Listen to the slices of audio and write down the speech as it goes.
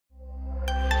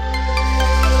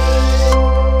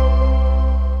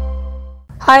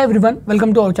Hi everyone,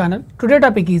 welcome to our channel. Today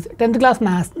topic is 10th class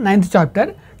maths 9th chapter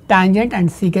tangent and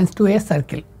secants to a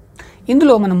circle.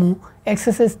 ఇందులో మనము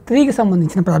exercise 3 కి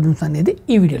సంబంధించిన problems అనేది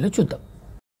ఈ వీడియోలో చూద్దాం.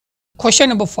 Question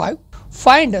number 5.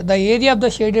 Find the area of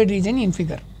the shaded region in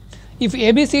figure. If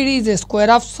ABCD is a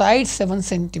square of side 7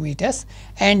 centimeters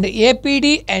and APD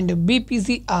and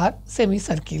BPC are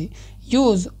semicircle,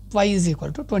 use y is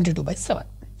equal to 22/7.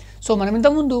 So మనం ఇంత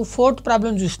ముందు fourth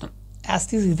problem చూసినాం.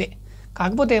 యాస్టీస్ ఇదే.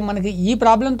 కాకపోతే మనకి ఈ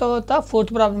problem తర్వాత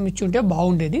fourth problem ఇచ్చి ఉంటే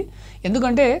బాగుండేది.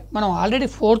 ఎందుకంటే మనం ఆల్రెడీ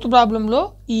ఫోర్త్ ప్రాబ్లంలో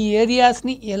ఈ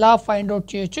ఏరియాస్ని ఎలా ఫైండ్ అవుట్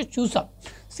చేయొచ్చో చూసాం.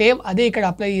 సేమ్ అదే ఇక్కడ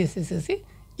అప్లై చేసేసేసి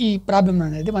ఈ ప్రాబ్లం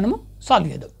అనేది మనము సాల్వ్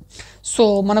చేద్దాం. సో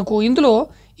మనకు ఇందులో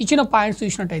ఇచ్చిన పాయింట్స్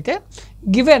చూసినట్టయితే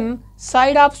given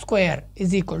side of square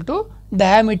is equal to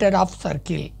diameter of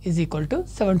circle is equal to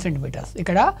 7 centimetres.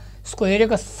 ఇక్కడ స్క్వేర్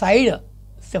యొక్క సైడ్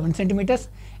 7 సెంటీమీటర్స్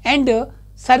అండ్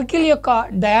సర్కిల్ యొక్క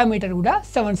డయామీటర్ కూడా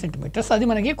 7 సెంటీమీటర్స్. అది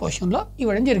మనకి క్వశ్చన్లో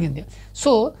ఇవ్వడం జరిగింది.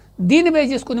 సో దీన్ని బేస్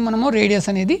చేసుకుని మనము రేడియస్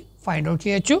అనేది ఫైండ్ అవుట్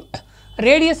చేయొచ్చు.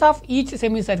 Radius of each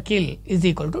semi circle is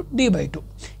equal to d/2.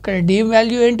 ఇక్కడ d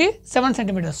వాల్యూ ఏంటి 7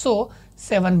 సెంటీమీటర్స్. సో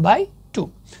 7/2.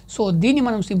 సో దీన్ని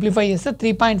మనం సింప్లిఫై చేస్తే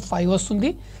 3.5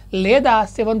 వస్తుంది, లేదా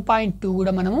 7.2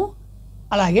 కూడా మనము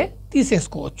అలాగే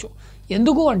తీసేసుకోవచ్చు.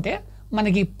 ఎందుకు అంటే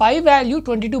మనకి పై వాల్యూ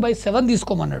 22/7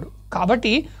 తీసుకోమన్నాడు,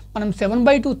 కాబట్టి మనం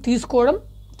 7/2 తీసుకోవడం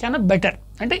చాలా బెటర్,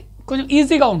 అంటే కొంచెం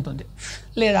ఈజీగా ఉంటుంది.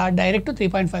 లేదా డైరెక్ట్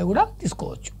 3.5 కూడా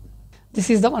తీసుకోవచ్చు. This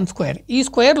is the one square. ఈ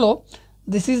స్క్వేర్లో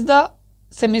this is the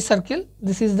semi circle,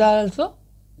 this is the also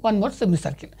one more semi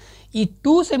circle. ఈ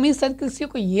 2 సెమీ సర్కిల్స్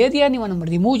యొక్క ఏరియాని మనం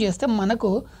రిమూవ్ చేస్తే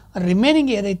మనకు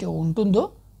రిమైనింగ్ ఏదైతే ఉంటుందో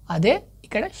అదే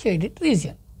ఇక్కడ షేడెడ్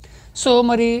రీజియన్. సో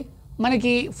మరి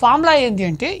మనకి ఫార్ములా ఏంటి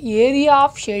అంటే area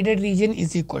of shaded region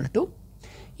is equal to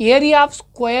area of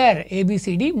square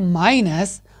A B C D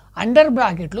minus under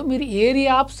బ్రాకెట్లో మీరు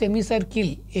area of semi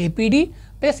circle APD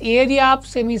plus area of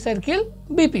semi circle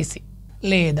BPC,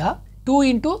 లేదా 2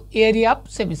 into area of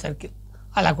semi circle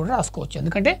అలా కూడా రాసుకోవచ్చు.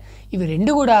 ఎందుకంటే ఇవి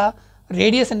రెండు కూడా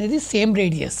రేడియస్ అనేది సేమ్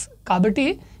రేడియస్, కాబట్టి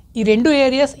ఈ రెండు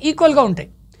ఏరియాస్ ఈక్వల్గా ఉంటాయి.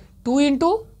 2 ఇంటూ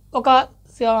ఒక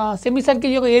సెమీ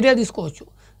సర్కిల్ యొక్క ఏరియా తీసుకోవచ్చు,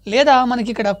 లేదా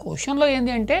మనకి ఇక్కడ క్వశ్చన్లో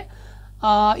ఏంటి అంటే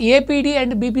ఏపీడీ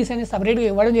అండ్ బీపీసీ అనేది సపరేట్గా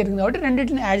ఇవ్వడం జరిగింది, కాబట్టి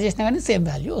రెండింటిని యాడ్ చేసినా కానీ సేమ్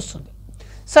వాల్యూ వస్తుంది.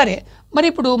 సరే, మరి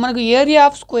ఇప్పుడు మనకు ఏరియా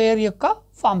ఆఫ్ స్క్వేర్ యొక్క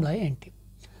ఫార్ములా ఏంటి?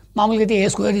 మామూలుగా అయితే ఏ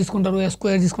స్క్వేర్ తీసుకుంటారు, ఏ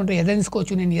స్క్వేర్ తీసుకుంటారు, ఏదైనా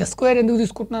తీసుకోవచ్చు. నేను ఎస్ స్క్వేర్ ఎందుకు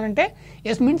తీసుకుంటున్నానంటే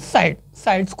yes means side,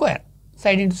 side square,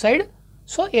 side into side,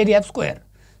 so area of square.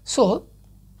 So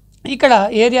ఇక్కడ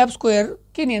ఏరియా ఆఫ్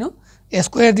స్క్వేర్కి నేను ఎస్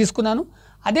స్క్వేర్ తీసుకున్నాను.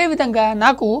 అదేవిధంగా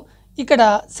నాకు ఇక్కడ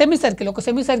సెమీ సర్కిల్, ఒక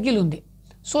సెమీ సర్కిల్ ఉంది.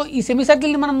 సో ఈ సెమీ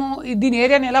సర్కిల్ని మనము దీని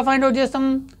ఏరియాని ఎలా ఫైండ్ అవుట్ చేస్తాం?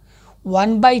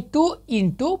 1/2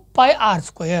 into pi are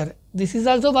square. This is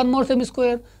also one more semi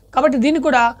square, కాబట్టి దీన్ని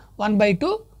కూడా 1/2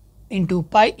 into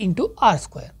pi into are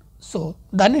square. So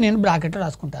దాన్ని నేను బ్రాకెట్లో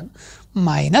రాసుకుంటాను.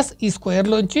 మైనస్ ఈ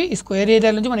స్క్వేర్లోంచి, ఈ స్క్వేర్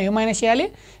ఏరియాలోంచి మనం ఏం మైనస్ చేయాలి?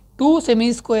 2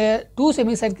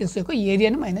 సెమీ సర్కిల్స్ యొక్క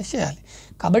ఏరియాని మైనస్ చేయాలి.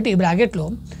 కాబట్టి ఈ బ్రాకెట్లో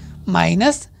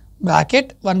minus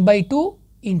bracket 1/2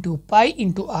 into pi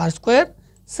into are square,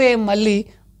 same మళ్ళీ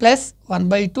plus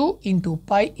 1/2 into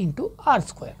pi into are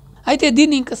square. అయితే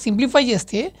దీన్ని ఇంకా సింప్లిఫై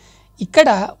చేస్తే ఇక్కడ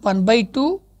 1/2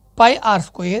 పై ఆర్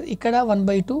స్క్వేర్, ఇక్కడ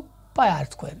 1/2 పై ఆర్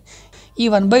స్క్వేర్. ఈ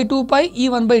 1/2 పై, ఈ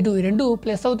 1/2 ఈ రెండు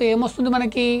ప్లస్ అవుతే ఏమొస్తుంది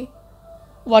మనకి?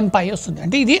 1 పై వస్తుంది.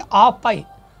 అంటే ఇది half pi,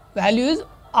 value is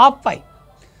half pi.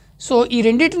 So ఈ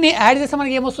రెండింటిని యాడ్ చేస్తే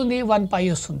మనకి ఏమొస్తుంది? 1 పై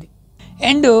వస్తుంది.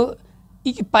 అండ్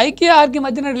ఈ పైకి ఆర్కి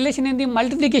మధ్యన రిలేషన్ ఏంటి?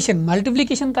 మల్టిప్లికేషన్.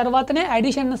 మల్టిప్లికేషన్ తర్వాతనే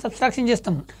అడిషన్ సబ్స్ట్రాక్షన్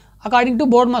చేస్తాం according to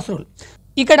board mass rule.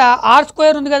 ఇక్కడ ఆర్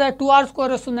స్క్వేర్ ఉంది కదా, 2r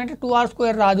స్క్వేర్ వస్తుందంటే 2r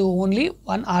స్క్వేర్ రాదు, ఓన్లీ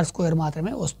 1r స్క్వేర్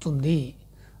మాత్రమే వస్తుంది.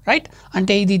 రైట్?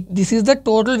 అంటే ఇది this is the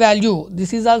total value,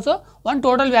 this is also 1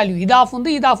 total value. ఇది హాఫ్ ఉంది,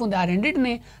 ఇది హాఫ్ ఉంది, ఆ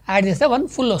రెండింటిని యాడ్ చేస్తే 1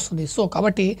 ఫుల్ వస్తుంది. సో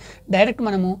కాబట్టి డైరెక్ట్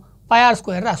మనము పై ఆర్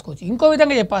స్క్వేర్ రాసుకోవచ్చు. ఇంకో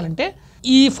విధంగా చెప్పాలంటే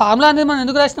ఈ ఫార్ములా అనేది మనం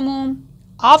ఎందుకు రాసినాము?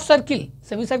 Half circle,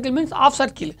 semi circle means half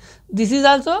circle, this is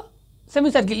also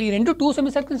semi circle. ఈ రెండు 2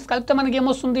 సెమీ సర్కిల్స్ కలిపితే మనకి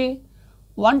ఏమొస్తుంది?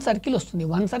 1 సర్కిల్ వస్తుంది.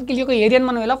 1 సర్కిల్ యొక్క ఏరియాని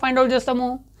మనం ఎలా ఫైండ్ అవుట్ చేస్తాము?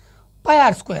 పై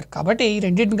ఆర్ స్క్వేర్. కాబట్టి ఈ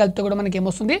రెండింటిని కలిపితే కూడా మనకి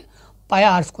ఏమొస్తుంది? పై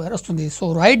ఆర్ స్క్వేర్ వస్తుంది. So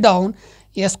right down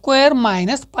yes square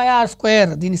minus pi are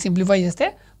square. దీన్ని సింప్లిఫై చేస్తే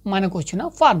మనకు వచ్చిన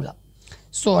ఫార్ములా.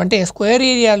 సో అంటే స్క్వేర్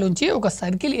ఏరియా నుంచి ఒక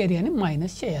సర్కిల్ ఏరియాని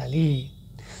మైనస్ చేయాలి.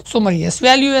 సో మరి ఎస్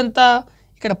వాల్యూ ఎంత,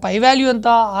 ఇక్కడ పై వాల్యూ ఎంత,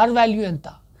 ఆర్ వాల్యూ ఎంత?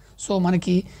 సో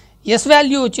మనకి ఎస్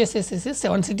వాల్యూ వచ్చేసేసి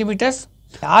 7 సెంటీమీటర్స్,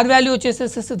 ఆర్ వాల్యూ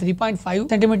వచ్చేసేసి 3.5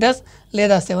 సెంటీమీటర్స్,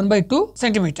 లేదా 7/2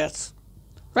 సెంటీమీటర్స్.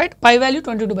 రైట్? పై వాల్యూ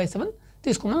 22/7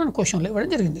 తీసుకున్నాం మన క్వశ్చన్లో ఇవ్వడం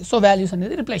జరిగింది. సో వాల్యూస్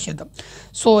అనేది రిప్లేస్ చేద్దాం.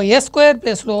 సో ఎస్ స్క్వేర్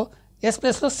ప్లస్లో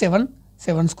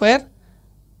 7 square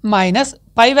minus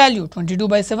pi value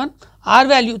 22/7, are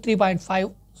value 3.5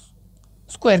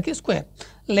 స్క్వేర్కి square.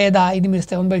 లేదా ఇది మీరు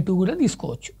 7/2 కూడా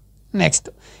తీసుకోవచ్చు. నెక్స్ట్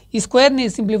ఈ స్క్వేర్ని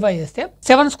సింప్లిఫై చేస్తే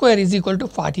 7 square is equal to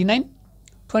 49,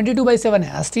 22/7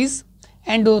 as it is,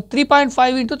 and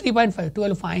 3.5 into 3.5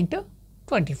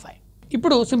 12.25.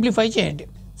 ఇప్పుడు సింప్లిఫై చేయండి.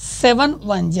 7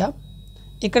 1 జా,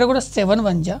 ఇక్కడ కూడా 7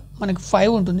 1 జా, మనకి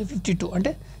 5 ఉంటుంది 52,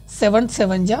 అంటే 7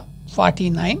 7 జా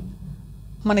 49,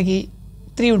 మనకి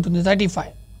 3 ఉంటుంది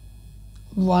 35,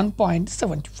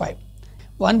 1.75.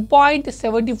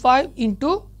 1.75 ఇంటూ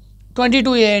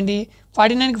 22 వేయండి,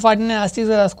 49కి 49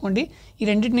 యాస్టీస్గా రాసుకోండి. ఈ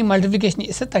రెండింటిని మల్టిప్లికేషన్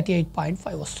చేస్తే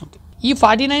 38.5 వస్తుంది. ఈ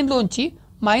 49లోంచి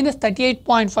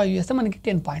 -38.5 చేస్తే మనకి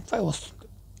 10.5 వస్తుంది.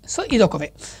 సో ఇది ఒక వే.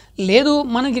 లేదు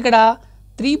మనకి ఇక్కడ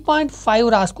 3.5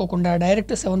 రాసుకోకుండా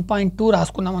డైరెక్ట్ 7.2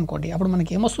 రాసుకున్నాం అనుకోండి, అప్పుడు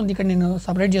మనకి ఏమొస్తుంది, ఇక్కడ నేను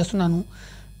సపరేట్ చేస్తున్నాను,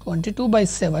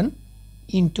 22/7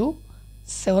 ఇంటూ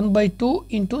 7/2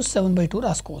 ఇంటూ 7/2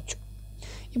 రాసుకోవచ్చు.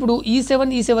 ఇప్పుడు ఈ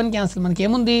 7 క్యాన్సిల్, మనకి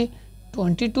ఏముంది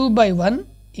 22/1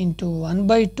 ఇంటూ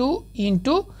 1/2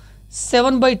 ఇంటూ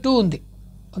 7/2 ఉంది.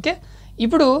 ఓకే,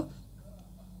 ఇప్పుడు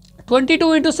 22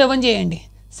 ఇంటూ 7 చేయండి,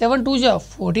 7 2 జా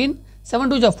 14, 7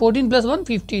 2 జా 14 + 1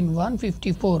 15,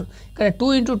 154. ఇక్కడ 2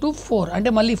 ఇంటూ 2 4, అంటే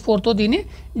మళ్ళీ 4తో దీన్ని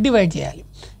డివైడ్ చేయాలి.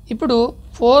 ఇప్పుడు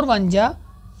 4 1 జా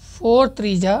 4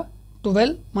 3 జా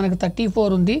 12, మనకు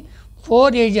 34 ఉంది, 4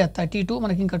 8 జా 32,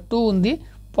 మనకి ఇంకా 2 ఉంది,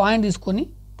 పాయింట్ తీసుకొని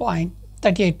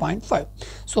 38.5.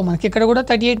 సో మనకి ఇక్కడ కూడా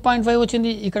 38.5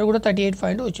 వచ్చింది, ఇక్కడ కూడా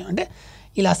 38.5 వచ్చింది. అంటే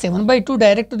ఇలా 7/2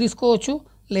 డైరెక్ట్ తీసుకోవచ్చు,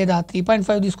 లేదా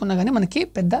 3.5 తీసుకున్నా కానీ మనకి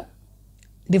పెద్ద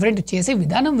డిఫరెంట్ చేసే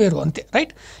విధానం వేరు, అంతే,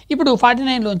 రైట్. ఇప్పుడు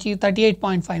 49లోంచి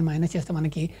 38.5 మైనస్ చేస్తే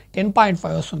మనకి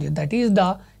 10.5 వస్తుంది. That is the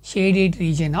shaded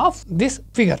region of this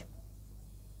figure.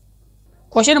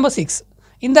 Question number 6.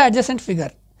 In the adjacent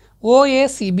figure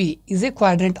OACB is a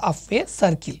quadrant of a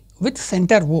circle with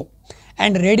center O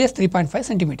and radius 3.5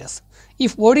 centimeters.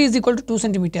 If OD is equal to 2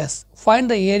 centimeters, find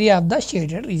the area of the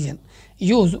shaded region.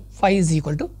 Use phi is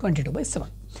equal to 22/7.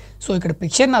 So ఇక్కడ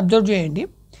పిక్చర్ని observe చేయండి,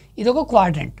 ఇది ఒక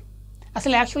quadrant.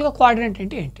 అసలు యాక్చువల్గా quadrant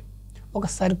అంటే ఏంటి, ఒక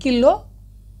సర్కిల్లో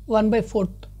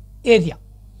 1/4 ఏరియా.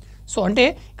 సో అంటే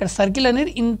ఇక్కడ సర్కిల్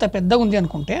అనేది ఇంత పెద్దగా ఉంది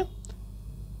అనుకుంటే,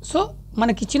 సో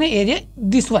మనకిచ్చిన ఏరియా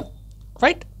దిస్ వన్,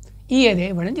 రైట్, ఈ ఏరియా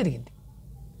ఇవ్వడం జరిగింది.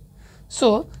 సో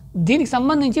దీనికి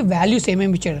సంబంధించి వాల్యూస్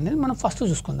ఏమేమి ఇచ్చాడు అనేది మనం ఫస్ట్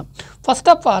చూసుకుందాం. ఫస్ట్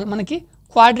ఆఫ్ ఆల్ మనకి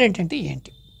క్వాడ్రంట్ అంటే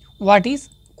ఏంటి, what is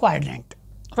quadrant,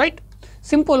 right.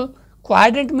 Simple,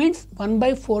 quadrant means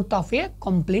 1/4 of A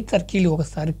complete circle. ఒక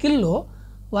సర్కిల్లో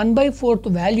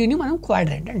 1/4 వాల్యూని మనం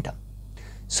క్వాడ్రంట్ అంటాం.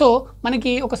 సో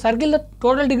మనకి ఒక సర్కిల్లో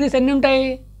టోటల్ డిగ్రీస్ ఎన్ని ఉంటాయి,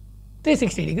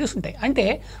 360 degrees ఉంటాయి. అంటే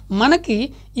మనకి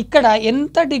ఇక్కడ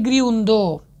ఎంత డిగ్రీ ఉందో,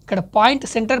 ఇక్కడ పాయింట్,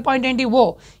 సెంటర్ పాయింట్ ఏంటి,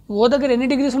 ఓ దగ్గర ఎన్ని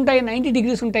డిగ్రీస్ ఉంటాయి, 90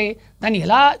 degrees ఉంటాయి. దాన్ని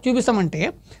ఎలా చూపిస్తామంటే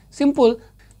simple,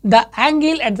 the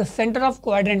angle at the centre of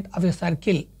quadrant of a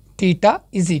circle theta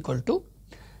is equal to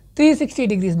 360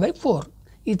 degrees by 4.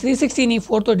 ఈ 360ని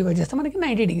 4తో డివైడ్ చేస్తే మనకి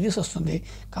 90 degrees వస్తుంది.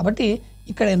 కాబట్టి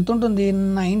ఇక్కడ ఎంత ఉంటుంది,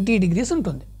 90 degrees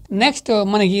ఉంటుంది. నెక్స్ట్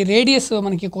మనకి రేడియస్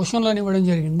మనకి క్వశ్చన్లో ఇవ్వడం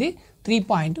జరిగింది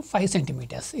 3.5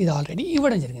 centimeters. ఇది ఆల్రెడీ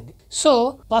ఇవ్వడం జరిగింది. సో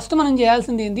ఫస్ట్ మనం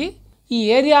చేయాల్సింది ఏంటి, ఈ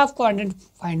area of quadrant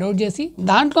find out చేసి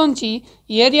దాంట్లోంచి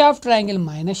ఏరియా ఆఫ్ ట్రయాంగిల్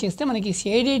మైనస్ చేస్తే మనకి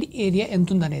షేడెడ్ ఏరియా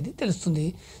ఎంత ఉందనేది తెలుస్తుంది.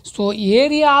 So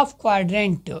area of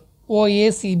quadrant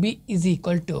OACB is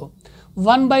equal to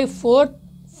 1/4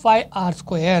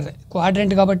 πr².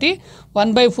 Quadrant కాబట్టి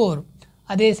 1/4,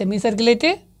 అదే సెమీ సర్కిల్ అయితే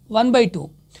 1/2,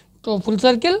 సో ఫుల్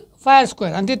సర్కిల్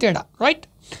 5r², అంతే తేడా, రైట్.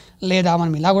 లేదా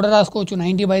మనం ఇలా కూడా రాసుకోవచ్చు,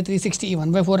 90/360.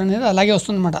 1/4 అనేది అలాగే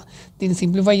వస్తుంది అనమాట. దీన్ని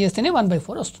సింప్లిఫై చేస్తేనే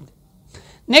 1/4 వస్తుంది.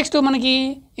 నెక్స్ట్ మనకి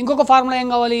ఇంకొక ఫార్ములా ఏం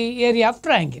కావాలి, area of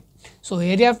triangle. So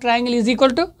area of triangle is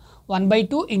equal to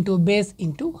 1/2 into base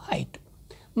into height.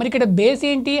 మరి ఇక్కడ బేస్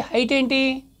ఏంటి, హైట్ ఏంటి,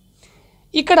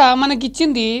 ఇక్కడ మనకి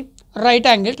ఇచ్చింది రైట్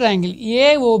యాంగిల్ ట్రయాంగిల్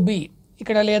AOB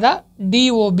ఇక్కడ, లేదా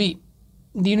DOB,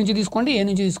 D నుంచి తీసుకోండి, A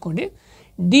నుంచి తీసుకోండి.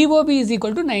 DOB is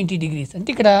equal to 90 degrees. అంటే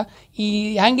ఇక్కడ ఈ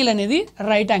యాంగిల్ అనేది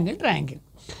రైట్ యాంగిల్ ట్రయాంగిల్.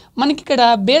 మనకి ఇక్కడ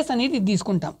బేస్ అనేది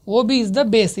తీసుకుంటాం, OB ఈజ్ ద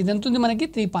బేస్. ఇది ఎంత ఉంది మనకి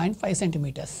 3.5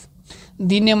 centimeters.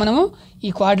 దీన్నే మనము ఈ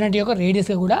క్వాడ్రంట్ యొక్క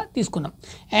రేడియస్గా కూడా తీసుకున్నాం.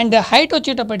 అండ్ హైట్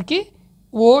వచ్చేటప్పటికి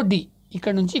OD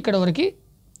ఇక్కడ నుంచి ఇక్కడ వరకు,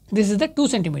 this is the 2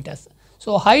 centimeters. So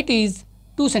height is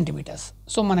 2 centimeters.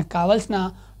 So మనకు కావాల్సిన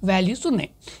వాల్యూస్ ఉన్నాయి.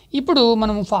 ఇప్పుడు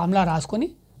మనం ఫార్ములా రాసుకొని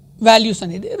వాల్యూస్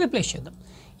అనేది రిప్లేస్ చేద్దాం.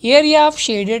 Area of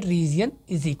shaded region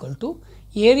is equal to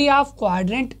area of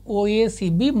quadrant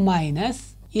OACB minus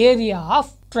area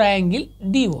of triangle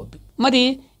DOB. మరి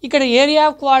ఇక్కడ ఏరియా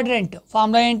ఆఫ్ క్వాడ్రంట్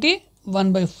ఫార్ములా ఏంటి,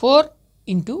 1/4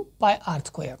 into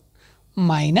πr²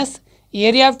 minus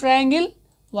area of triangle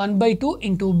 1/2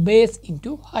 into base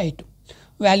into height.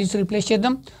 Values replace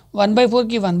చేద్దాం.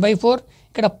 1/4కి 1/4,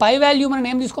 ఇక్కడ పై value మనం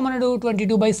ఏం తీసుకోమన్నాడు,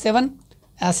 22/7,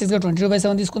 యాసిస్గా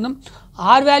 22/7 తీసుకుందాం.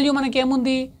 Are value మనకి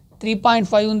ఏముంది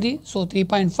 3.5 ఉంది. So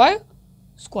 3.5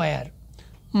 square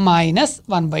minus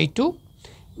 1/2.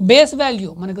 Base value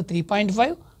మనకు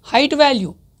 3.5, హైట్ వాల్యూ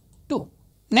 2.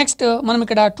 నెక్స్ట్ మనం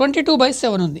ఇక్కడ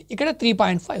 22/7 ఉంది, ఇక్కడ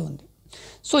 3.5 ఉంది.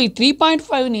 సో ఈ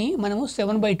 3.5ని మనము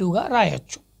 7/2గా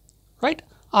రాయొచ్చు, రైట్?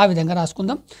 ఆ విధంగా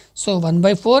రాసుకుందాం. సో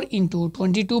 1/4 ఇంటూ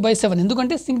 22/7,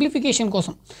 ఎందుకంటే సింప్లిఫికేషన్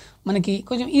కోసం మనకి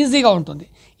కొంచెం ఈజీగా ఉంటుంది.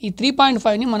 ఈ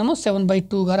 3.5ని మనము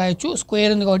 7/2గా రాయొచ్చు,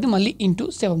 స్క్వేర్ ఉంది కాబట్టి మళ్ళీ ఇంటూ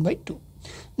 7/2.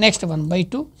 నెక్స్ట్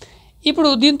 1/2. ఇప్పుడు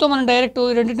దీంతో మనం డైరెక్ట్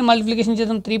రెండింటిని మల్టిప్లికేషన్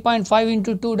చేద్దాం. 3.5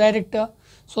 ఇంటూ 2 డైరెక్ట్.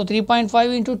 So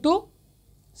 3.5 into 2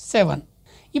 7.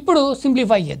 ఇప్పుడు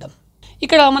సింప్లిఫై చేద్దాం.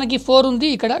 ఇక్కడ మనకి 4 ఉంది,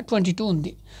 ఇక్కడ 22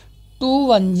 ఉంది. 2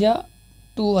 1 జా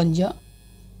 2 1 జా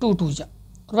 2 2 జా,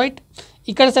 రైట్?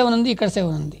 ఇక్కడ 7 ఉంది, ఇక్కడ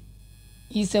 7 ఉంది.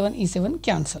 ఈ 7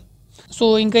 క్యాన్సల్. సో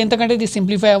ఇంకా ఎంతకంటే ఇది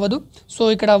సింప్లిఫై అవ్వదు. సో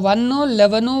ఇక్కడ 1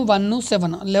 11 1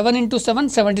 7, 11 ఇంటూ 7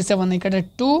 77. ఇక్కడ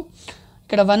 2,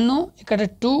 ఇక్కడ 1, ఇక్కడ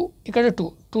 2, ఇక్కడ 2,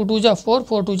 2 2 జా 4,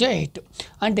 4 2 జా 8,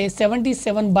 అంటే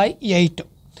 77/8.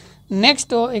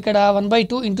 నెక్స్ట్ ఇక్కడ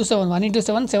 1/2 ఇంటూ 7, 1 ఇంటూ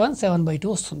 7 7, 7/2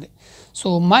 వస్తుంది. So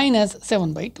minus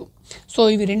 7/2. సో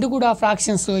ఇవి రెండు కూడా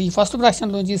ఫ్రాక్షన్స్. ఈ ఫస్ట్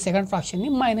ఫ్రాక్షన్లోంచి సెకండ్ ఫ్రాక్షన్ని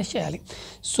మైనస్ చేయాలి.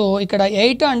 సో ఇక్కడ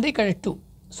 8 అంటే ఇక్కడ 2.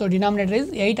 So denominator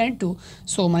is 8 and 2.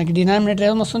 So మనకి డినామినేటర్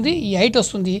ఏమో వస్తుంది, ఈ 8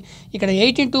 వస్తుంది. ఇక్కడ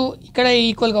 8 ఇంటూ ఇక్కడ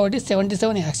ఈక్వల్ కాబట్టి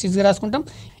 77 యాక్సిస్గా రాసుకుంటాం.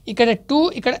 ఇక్కడ 2,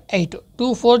 ఇక్కడ 8, 2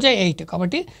 4 జా 8,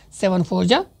 కాబట్టి 7 4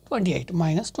 జా 28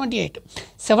 మైనస్ 28.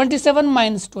 77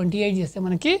 మైనస్ 28 చేస్తే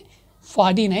మనకి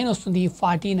 49 వస్తుంది.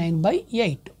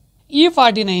 49/8. ఈ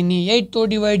 49ని 8తో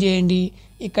డివైడ్ చేయండి.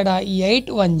 ఇక్కడ ఈ 8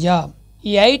 1 జా,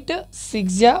 ఈ 8 6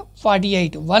 జా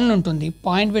 48, 1 ఉంటుంది,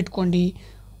 పాయింట్ పెట్టుకోండి.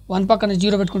 1 పక్కన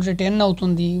 0 పెట్టుకుంటే 10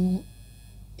 అవుతుంది.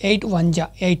 8 1 జా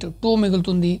 8, 2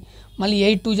 మిగులుతుంది. మళ్ళీ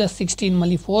 8 2 జా 16,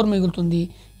 మళ్ళీ 4 మిగులుతుంది.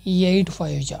 ఈ 8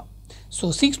 5 జా. So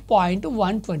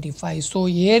 6.125. So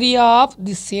area of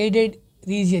the shaded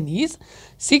region is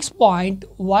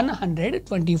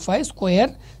 6.125 square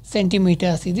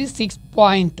centimeters. It is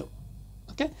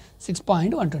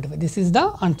 6.125. This is the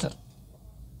answer.